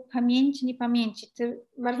tematu pamięci, niepamięci.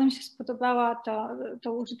 Bardzo mi się spodobało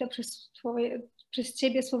to użyte przez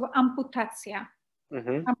ciebie słowo amputacja.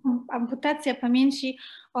 Amputacja pamięci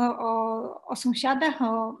o sąsiadach,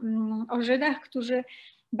 o Żydach, którzy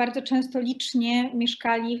bardzo często licznie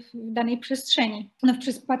mieszkali w danej przestrzeni. No w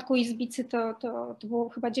przypadku Izbicy to było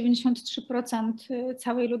chyba 93%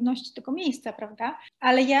 całej ludności tego miejsca, prawda?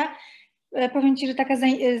 Ale ja powiem ci, że taka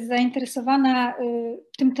zainteresowana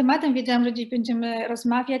tym tematem, wiedziałam, że dziś będziemy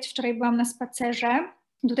rozmawiać. Wczoraj byłam na spacerze.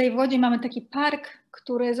 Tutaj w Łodzi mamy taki park,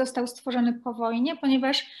 który został stworzony po wojnie,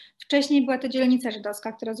 ponieważ wcześniej była to dzielnica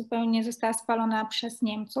żydowska, która zupełnie została spalona przez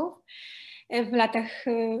Niemców. w latach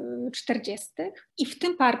 40. I w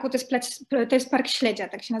tym parku, to jest Park Śledzia,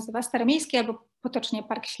 tak się nazywa, Staromiejski albo potocznie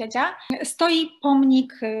Park Śledzia, stoi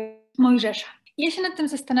pomnik Mojżesza. I ja się nad tym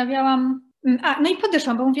zastanawiałam, no i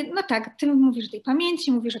podeszłam, bo mówię, no tak, ty mówisz o tej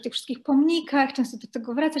pamięci, mówisz o tych wszystkich pomnikach, często do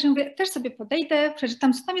tego wracasz. Ja mówię, też sobie podejdę,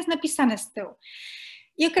 przeczytam, co tam jest napisane z tyłu.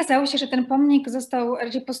 I okazało się, że ten pomnik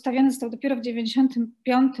postawiony został dopiero w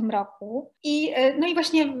 1995 roku. No i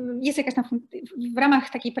właśnie jest jakaś tam w ramach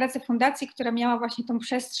takiej pracy fundacji, która miała właśnie tą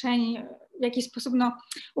przestrzeń w jakiś sposób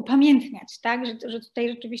upamiętniać, tak, że tutaj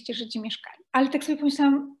rzeczywiście Żydzi mieszkali. Ale tak sobie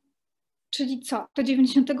pomyślałam, czyli co, do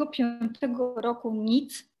 1995 roku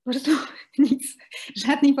nic, po prostu nic,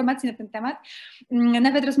 żadnej informacji na ten temat.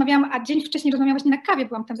 Nawet rozmawiałam, a dzień wcześniej rozmawiałam właśnie na kawie,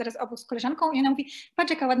 byłam tam zaraz obok z koleżanką i ona mówi,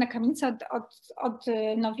 patrz jaka ładna kamienica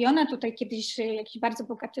odnowiona, tutaj kiedyś jakiś bardzo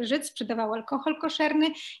bogaty Żyd sprzedawał alkohol koszerny,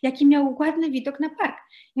 jaki miał ładny widok na park.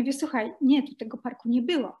 Ja mówię, słuchaj, nie, tu tego parku nie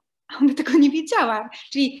było, a ona tego nie wiedziała.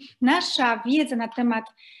 Czyli nasza wiedza na temat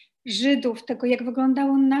Żydów, tego jak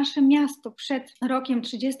wyglądało nasze miasto przed rokiem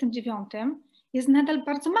 1939 jest nadal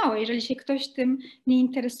bardzo małe, jeżeli się ktoś tym nie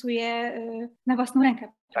interesuje na własną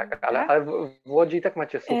rękę. Tak, ale w Łodzi i tak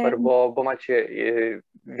macie super, bo macie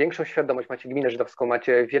większą świadomość, macie gminę żydowską,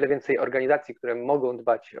 macie wiele więcej organizacji, które mogą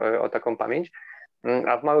dbać o taką pamięć,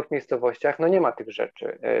 a w małych miejscowościach no nie ma tych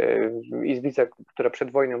rzeczy. Izbica, która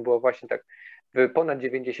przed wojną była właśnie tak w ponad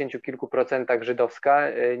 90 kilku procentach żydowska,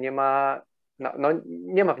 nie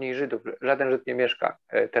ma w niej Żydów, żaden Żyd nie mieszka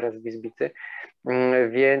teraz w Izbicy,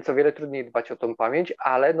 więc o wiele trudniej dbać o tą pamięć,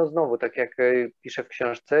 ale no znowu, tak jak piszę w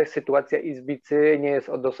książce, sytuacja Izbicy nie jest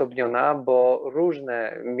odosobniona, bo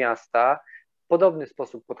różne miasta w podobny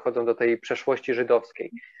sposób podchodzą do tej przeszłości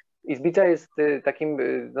żydowskiej. Izbica jest takim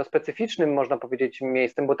specyficznym, można powiedzieć,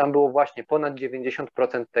 miejscem, bo tam było właśnie ponad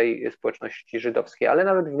 90% tej społeczności żydowskiej, ale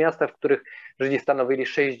nawet w miastach, w których Żydzi stanowili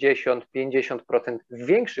 60-50%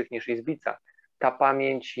 większych niż Izbica, ta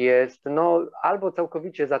pamięć jest albo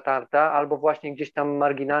całkowicie zatarta, albo właśnie gdzieś tam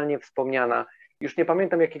marginalnie wspomniana. Już nie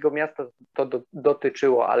pamiętam, jakiego miasta to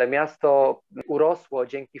dotyczyło, ale miasto urosło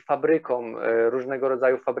dzięki fabrykom, różnego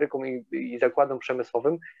rodzaju fabrykom i zakładom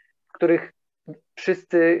przemysłowym, w których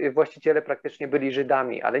wszyscy właściciele praktycznie byli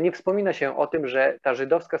Żydami, ale nie wspomina się o tym, że ta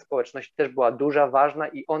żydowska społeczność też była duża, ważna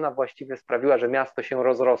i ona właściwie sprawiła, że miasto się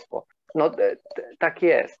rozrosło. Tak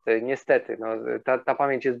jest, niestety. Ta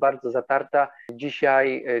pamięć jest bardzo zatarta.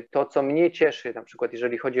 Dzisiaj to, co mnie cieszy, na przykład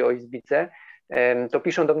jeżeli chodzi o Izbicę, to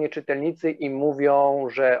piszą do mnie czytelnicy i mówią,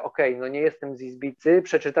 że okej, nie jestem z Izbicy,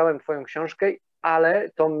 przeczytałem twoją książkę, ale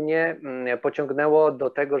to mnie pociągnęło do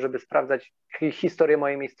tego, żeby sprawdzać historię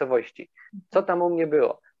mojej miejscowości. Co tam u mnie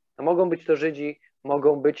było? Mogą być to Żydzi,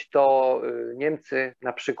 mogą być to Niemcy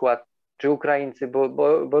na przykład, czy Ukraińcy,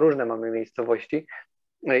 bo różne mamy miejscowości.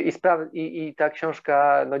 I ta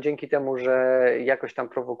książka, dzięki temu, że jakoś tam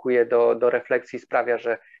prowokuje do refleksji, sprawia,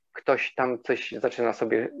 że ktoś tam coś zaczyna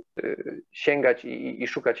sobie sięgać i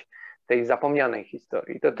szukać tej zapomnianej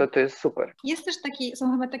historii. To jest super. Jest też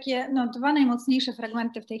są chyba takie dwa najmocniejsze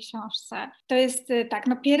fragmenty w tej książce. To jest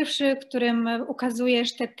pierwszy, w którym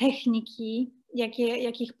ukazujesz te techniki,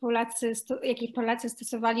 jakich Polacy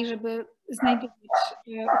stosowali, żeby znajdować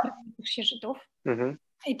ukradających się Żydów. Mhm.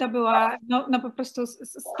 I to była po prostu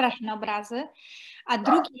straszne obrazy. A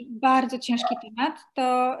drugi bardzo ciężki temat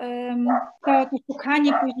to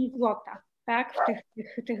szukanie później złota, tak?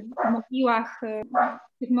 W tych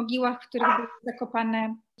mogiłach, w których były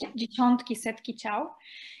zakopane dziesiątki, setki ciał.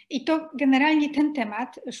 I to generalnie ten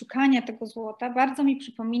temat szukania tego złota bardzo mi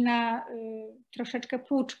przypomina troszeczkę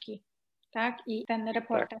Płuczki, tak? I ten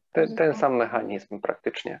reportaż. Tak, ten sam mechanizm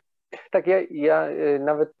praktycznie. Tak, ja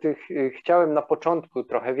nawet chciałem na początku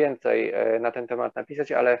trochę więcej na ten temat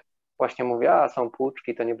napisać, ale właśnie mówię, są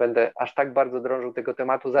Płuczki, to nie będę aż tak bardzo drążył tego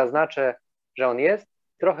tematu. Zaznaczę, że on jest,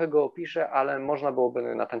 trochę go opiszę, ale można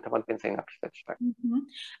byłoby na ten temat więcej napisać. Tak.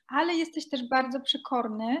 Ale jesteś też bardzo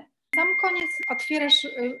przekorny. Na sam koniec otwierasz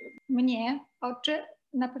mnie oczy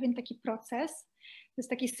na pewien taki proces. To jest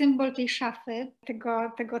taki symbol tej szafy,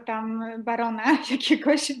 tego tam barona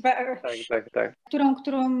jakiegoś, tak.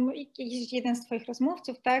 Którą jakiś jeden z twoich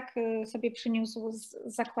rozmówców sobie przyniósł z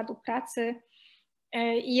zakładu pracy.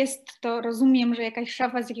 I jest to, rozumiem, że jakaś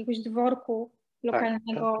szafa z jakiegoś dworku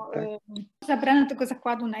lokalnego, tak. Zabrano do tego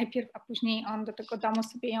zakładu najpierw, a później on do tego domu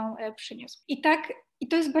sobie ją przyniósł. I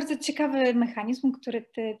to jest bardzo ciekawy mechanizm, który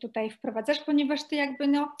ty tutaj wprowadzasz, ponieważ ty jakby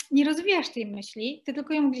nie rozwijasz tej myśli, ty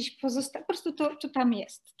tylko ją gdzieś po prostu to tam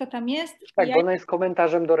jest. To tam jest. Tak, bo ona jest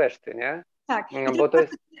komentarzem do reszty, nie? Tak, i to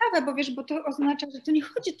jest ciekawe, bo to oznacza, że to nie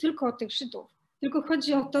chodzi tylko o tych Żydów, tylko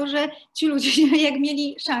chodzi o to, że ci ludzie jak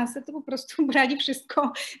mieli szansę, to po prostu brali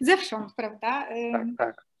wszystko zewsząd, prawda?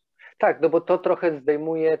 Tak. Tak, no bo to trochę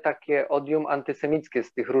zdejmuje takie odium antysemickie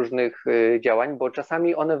z tych różnych działań, bo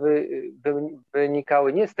czasami one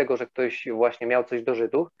wynikały nie z tego, że ktoś właśnie miał coś do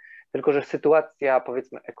Żydów, tylko że sytuacja,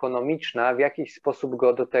 powiedzmy, ekonomiczna w jakiś sposób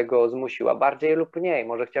go do tego zmusiła, bardziej lub mniej.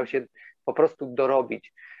 Może chciał się po prostu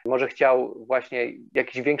dorobić, może chciał właśnie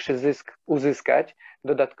jakiś większy zysk uzyskać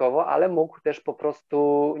dodatkowo, ale mógł też po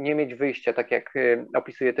prostu nie mieć wyjścia, tak jak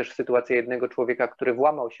opisuje też sytuację jednego człowieka, który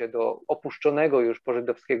włamał się do opuszczonego już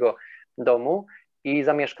pożydowskiego domu i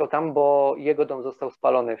zamieszkał tam, bo jego dom został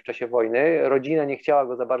spalony w czasie wojny. Rodzina nie chciała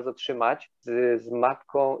go za bardzo trzymać z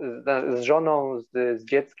matką, z żoną, z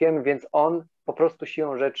dzieckiem, więc on po prostu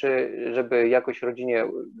siłą rzeczy, żeby jakoś rodzinie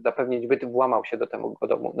zapewnić byt, włamał się do tego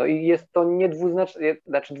domu. No i jest to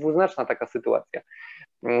dwuznaczna taka sytuacja,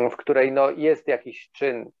 w której no jest jakiś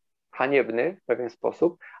czyn haniebny w pewien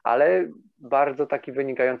sposób, ale bardzo taki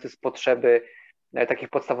wynikający z potrzeby, takich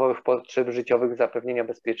podstawowych potrzeb życiowych, zapewnienia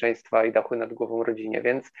bezpieczeństwa i dachu nad głową rodzinie,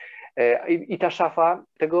 więc i ta szafa,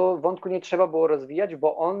 tego wątku nie trzeba było rozwijać,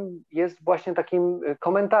 bo on jest właśnie takim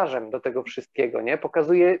komentarzem do tego wszystkiego, nie?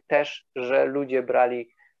 Pokazuje też, że ludzie brali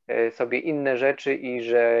sobie inne rzeczy i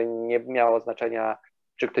że nie miało znaczenia,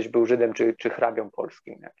 czy ktoś był Żydem, czy hrabią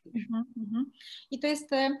polskim jakimś. I to jest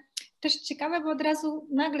też ciekawe, bo od razu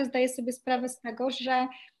nagle zdaję sobie sprawę z tego, że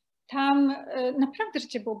tam naprawdę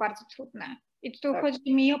życie było bardzo trudne. I tu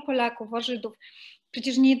chodzi mi o Polaków, o Żydów.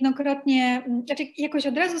 Przecież niejednokrotnie, znaczy jakoś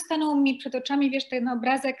od razu stanął mi przed oczami, wiesz, ten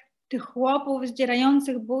obrazek tych chłopów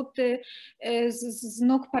zdzierających buty z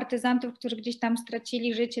nóg partyzantów, którzy gdzieś tam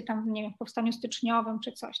stracili życie, tam nie wiem, w powstaniu styczniowym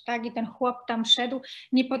czy coś, tak? I ten chłop tam szedł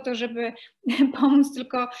nie po to, żeby pomóc,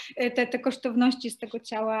 tylko te kosztowności z tego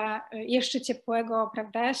ciała jeszcze ciepłego,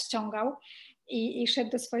 prawda, ściągał i szedł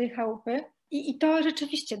do swojej chałupy. I to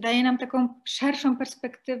rzeczywiście daje nam taką szerszą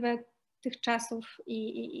perspektywę tych czasów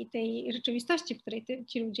i tej rzeczywistości, w której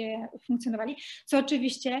ci ludzie funkcjonowali, co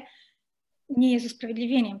oczywiście nie jest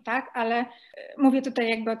usprawiedliwieniem, tak? Ale mówię tutaj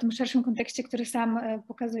jakby o tym szerszym kontekście, który sam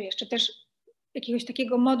pokazujesz, czy też jakiegoś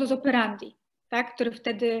takiego modus operandi, tak? Który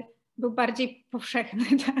wtedy był bardziej powszechny,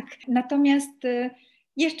 tak? Natomiast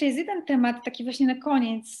jeszcze jest jeden temat, taki właśnie na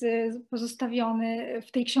koniec pozostawiony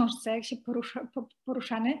w tej książce, jak się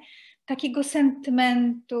poruszany, takiego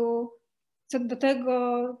sentymentu co do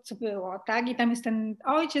tego, co było, tak? I tam jest ten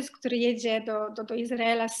ojciec, który jedzie do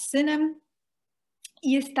Izraela z synem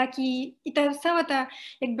i jest taki, i ta cała ta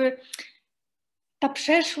jakby ta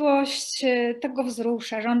przeszłość tego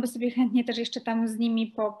wzrusza, że on by sobie chętnie też jeszcze tam z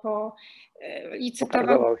nimi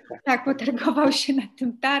licytował. Tak, potargował się na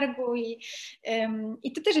tym targu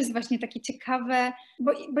i to też jest właśnie takie ciekawe,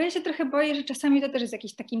 bo ja się trochę boję, że czasami to też jest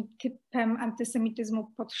jakiś takim typem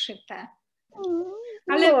antysemityzmu podszyte.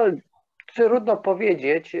 Ale... No, trudno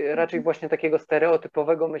powiedzieć, raczej właśnie takiego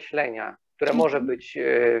stereotypowego myślenia, które może być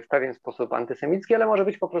w pewien sposób antysemickie, ale może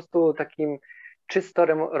być po prostu takim czysto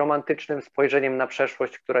romantycznym spojrzeniem na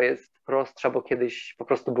przeszłość, która jest prostsza, bo kiedyś po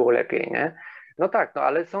prostu było lepiej, nie? No tak, no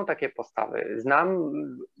ale są takie postawy. Znam,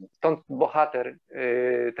 stąd bohater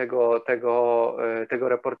tego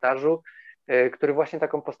reportażu, który właśnie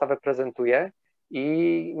taką postawę prezentuje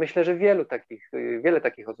i myślę, że wiele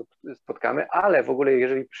takich osób spotkamy, ale w ogóle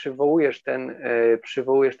jeżeli przywołujesz ten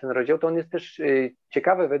rozdział, to on jest też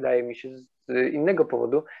ciekawy, wydaje mi się, z innego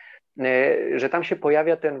powodu, że tam się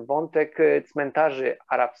pojawia ten wątek cmentarzy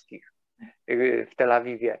arabskich w Tel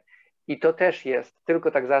Awiwie. I to też jest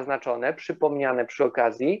tylko tak zaznaczone, przypomniane przy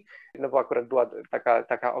okazji, no bo akurat była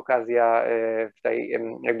taka okazja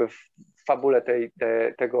w fabule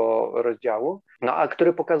tego rozdziału, no a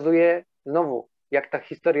który pokazuje znowu, jak ta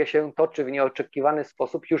historia się toczy w nieoczekiwany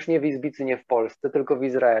sposób, już nie w Izbicynie w Polsce, tylko w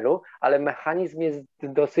Izraelu, ale mechanizm jest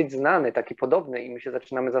dosyć znany, taki podobny i my się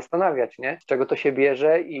zaczynamy zastanawiać, nie? Z czego to się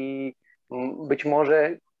bierze i być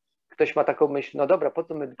może ktoś ma taką myśl, no dobra, po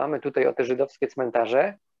co my dbamy tutaj o te żydowskie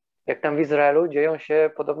cmentarze, jak tam w Izraelu dzieją się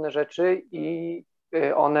podobne rzeczy i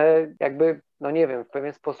one jakby, no nie wiem, w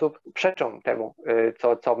pewien sposób przeczą temu,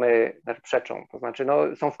 co my przeczą, to znaczy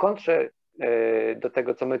no, są w kontrze do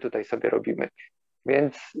tego, co my tutaj sobie robimy.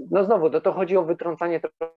 Więc no znowu, to chodzi o wytrącanie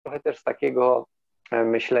trochę też z takiego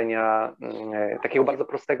myślenia, takiego bardzo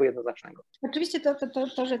prostego, jednoznacznego. Oczywiście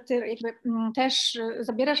to, że ty jakby też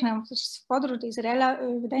zabierasz nam w podróż do Izraela,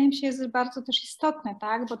 wydaje mi się jest bardzo też istotne,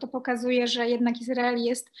 tak? Bo to pokazuje, że jednak Izrael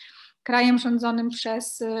jest krajem rządzonym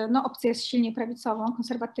przez opcję silnie prawicową,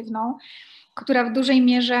 konserwatywną, która w dużej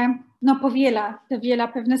mierze powiela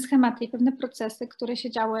pewne schematy i pewne procesy, które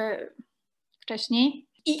się działy wcześniej.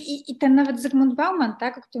 I ten nawet Zygmunt Bauman,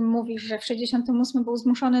 tak, o którym mówisz, że w 1968 był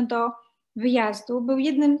zmuszony do wyjazdu, był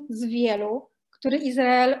jednym z wielu, który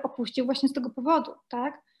Izrael opuścił właśnie z tego powodu,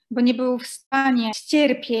 tak, bo nie był w stanie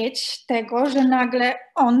ścierpieć tego, że nagle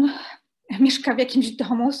on mieszka w jakimś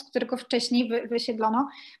domu, z którego wcześniej wysiedlono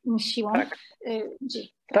siłą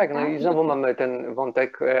ludzi. Tak, no i znowu mamy ten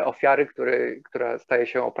wątek ofiary, która staje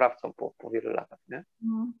się oprawcą po wielu latach, nie?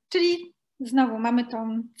 Czyli znowu mamy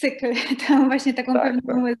tą cykl, tą właśnie taką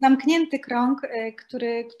pewną zamknięty krąg,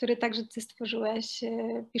 który także ty stworzyłeś,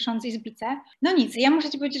 pisząc Izbice. No nic, ja muszę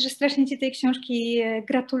ci powiedzieć, że strasznie ci tej książki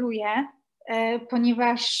gratuluję,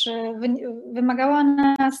 ponieważ wymagała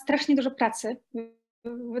ona strasznie dużo pracy.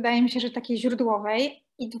 Wydaje mi się, że takiej źródłowej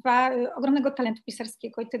i ogromnego talentu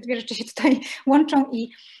pisarskiego i te dwie rzeczy się tutaj łączą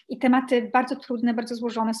i tematy bardzo trudne, bardzo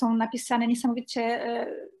złożone są napisane niesamowicie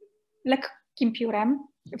lekkim piórem,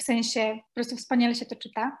 w sensie po prostu wspaniale się to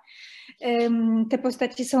czyta. Te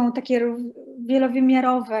postaci są takie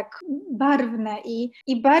wielowymiarowe, barwne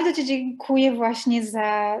i bardzo ci dziękuję właśnie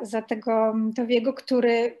za tego Towiego,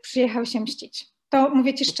 który przyjechał się mścić. To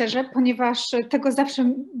mówię ci szczerze, ponieważ tego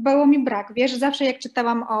zawsze było mi brak, wiesz, zawsze jak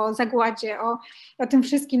czytałam o zagładzie, o tym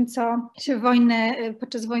wszystkim, co się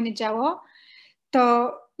podczas wojny działo,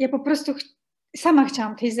 to ja po prostu sama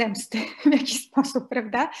chciałam tej zemsty w jakiś sposób,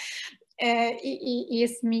 prawda? I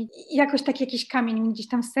jest mi jakoś tak jakiś kamień mi gdzieś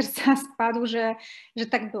tam z serca spadł, że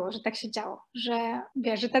tak było, że tak się działo, że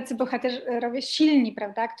wiesz, że tacy bohaterowie silni,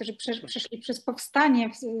 prawda, którzy przeszli przez powstanie,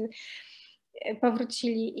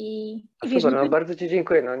 powrócili i wiesz, super, no bardzo ci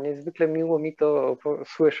dziękuję, no niezwykle miło mi to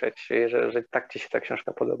słyszeć, że tak ci się ta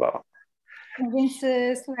książka podobała. No więc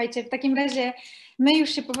słuchajcie, w takim razie my już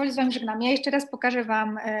się powoli z wami żegnamy. Ja jeszcze raz pokażę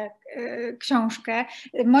wam książkę.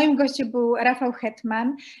 Moim gościem był Rafał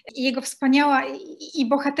Hetman i jego wspaniała, i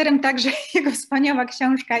bohaterem także jego wspaniała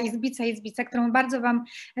książka Izbica, którą bardzo wam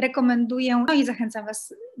rekomenduję, no i zachęcam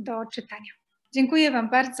was do czytania. Dziękuję wam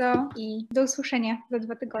bardzo i do usłyszenia za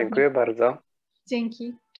 2 tygodnie. Dziękuję bardzo.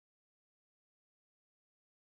 Dzięki.